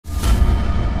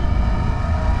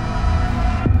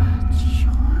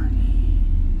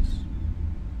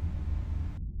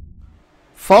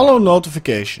Follow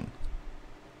notification.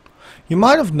 You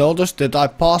might have noticed that I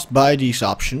passed by these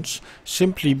options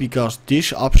simply because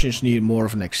these options need more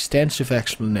of an extensive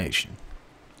explanation.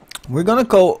 We're gonna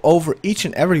go over each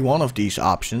and every one of these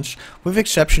options with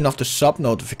exception of the sub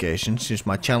notification, since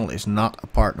my channel is not a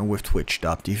partner with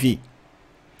Twitch.tv.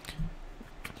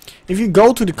 If you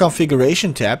go to the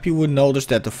configuration tab, you will notice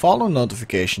that the follow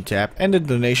notification tab and the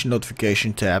donation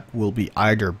notification tab will be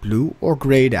either blue or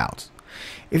grayed out.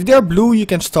 If they're blue, you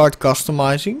can start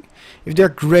customizing. If they're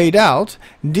grayed out,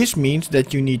 this means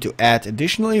that you need to add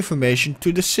additional information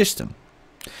to the system.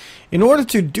 In order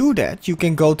to do that, you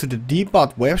can go to the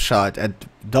Deepbot website at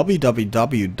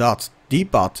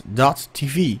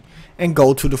www.deepbot.tv and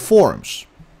go to the forums.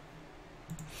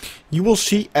 You will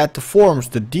see at the forums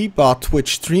the Deepbot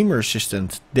Twitch Streamer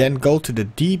Assistant, then go to the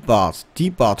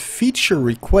Deepbot Feature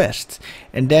Request,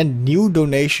 and then New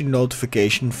Donation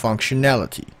Notification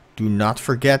functionality. Do not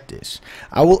forget this.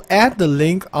 I will add the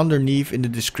link underneath in the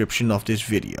description of this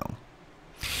video.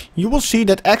 You will see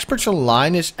that Experts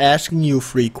Online is asking you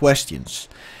 3 questions.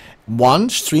 1.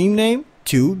 Stream name,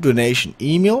 2. Donation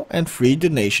email, and 3.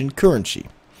 Donation currency.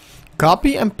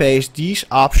 Copy and paste these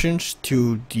options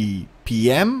to the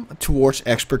PM towards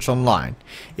Experts Online.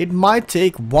 It might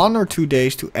take 1 or 2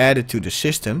 days to add it to the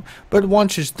system, but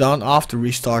once it's done after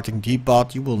restarting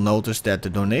Deepbot, you will notice that the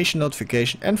donation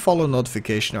notification and follow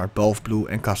notification are both blue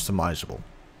and customizable.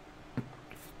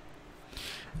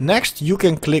 Next, you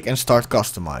can click and start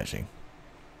customizing.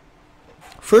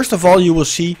 First of all, you will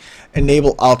see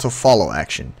enable auto follow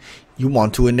action. You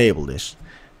want to enable this.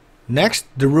 Next,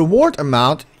 the reward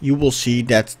amount, you will see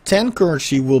that 10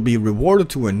 currency will be rewarded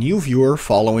to a new viewer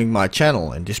following my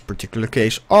channel, in this particular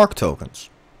case Arc tokens.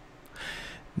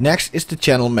 Next is the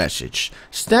channel message.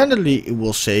 Standardly it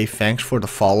will say thanks for the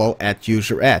follow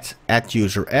 @user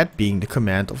 @, being the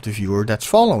command of the viewer that's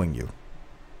following you.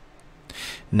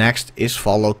 Next is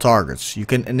follow targets. You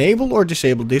can enable or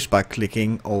disable this by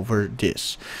clicking over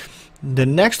this. The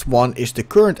next one is the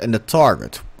current and the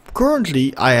target.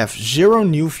 Currently I have 0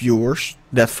 new viewers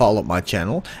that followed my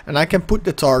channel, and I can put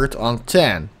the target on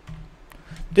 10.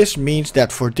 This means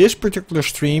that for this particular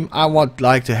stream I would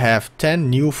like to have 10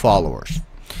 new followers.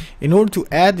 In order to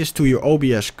add this to your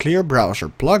OBS Clear Browser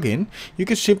plugin, you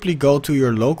can simply go to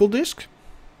your local disk,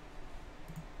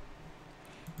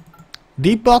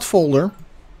 Deepbot folder,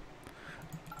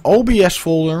 OBS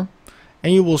folder,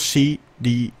 and you will see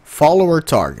the follower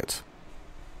target.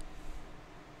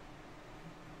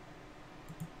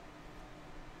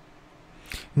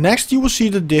 Next you will see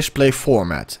the display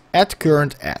format,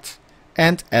 @current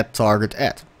and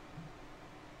 @target .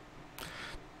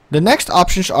 The next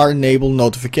options are enable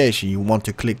notification. You want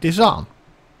to click this on.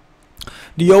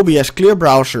 The OBS Clear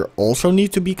Browser also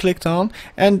needs to be clicked on,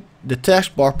 and the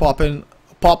taskbar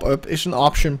pop-up is an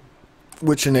option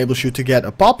which enables you to get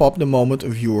a pop-up the moment a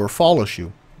viewer follows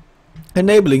you,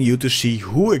 enabling you to see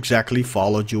who exactly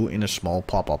followed you in a small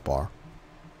pop-up bar.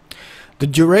 The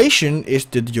duration is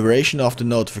the duration of the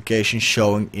notification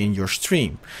showing in your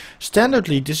stream.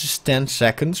 Standardly this is 10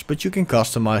 seconds, but you can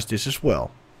customize this as well.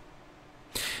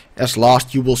 As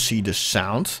last you will see the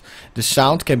sound. The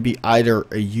sound can be either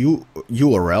a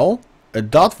URL, a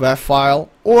 .wav file,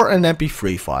 or an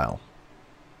MP3 file.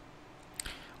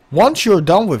 Once you're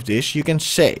done with this, you can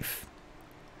save.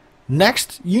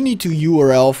 Next, you need to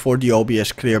URL for the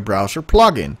OBS Clear Browser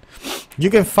plugin. You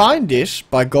can find this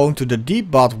by going to the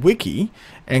Deepbot wiki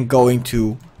and going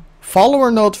to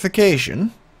follower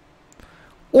notification,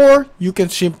 or you can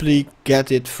simply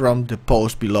get it from the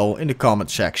post below in the comment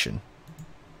section.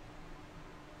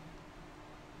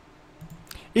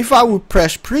 If I would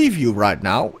press preview right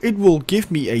now, it will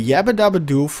give me a yabba dabba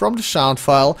doo from the sound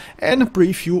file and a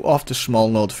preview of the small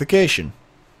notification.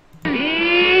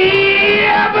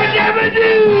 Yabba dabba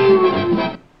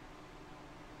doo!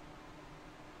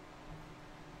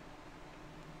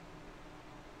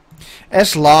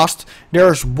 As last,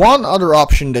 there is one other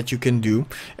option that you can do,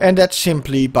 and that's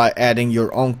simply by adding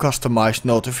your own customized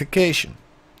notification.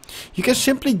 You can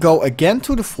simply go again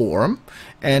to the forum,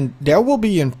 and there will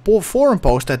be a forum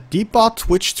post at Deepbot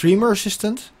Twitch Streamer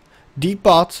Assistant,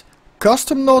 Deepbot,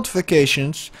 Custom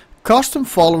Notifications, Custom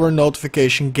Follower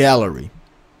Notification Gallery.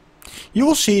 You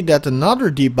will see that another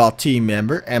Deepbot team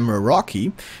member,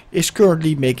 Rocky, is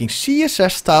currently making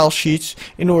CSS style sheets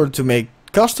in order to make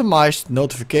customized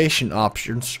notification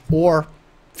options or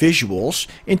visuals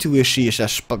into a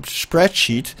CSS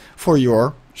spreadsheet for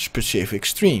your specific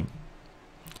stream.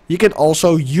 You can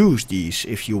also use these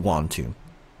if you want to.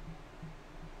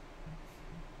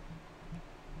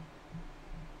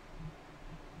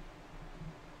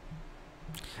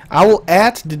 I will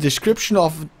add the description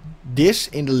of this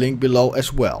in the link below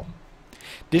as well.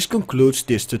 This concludes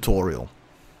this tutorial.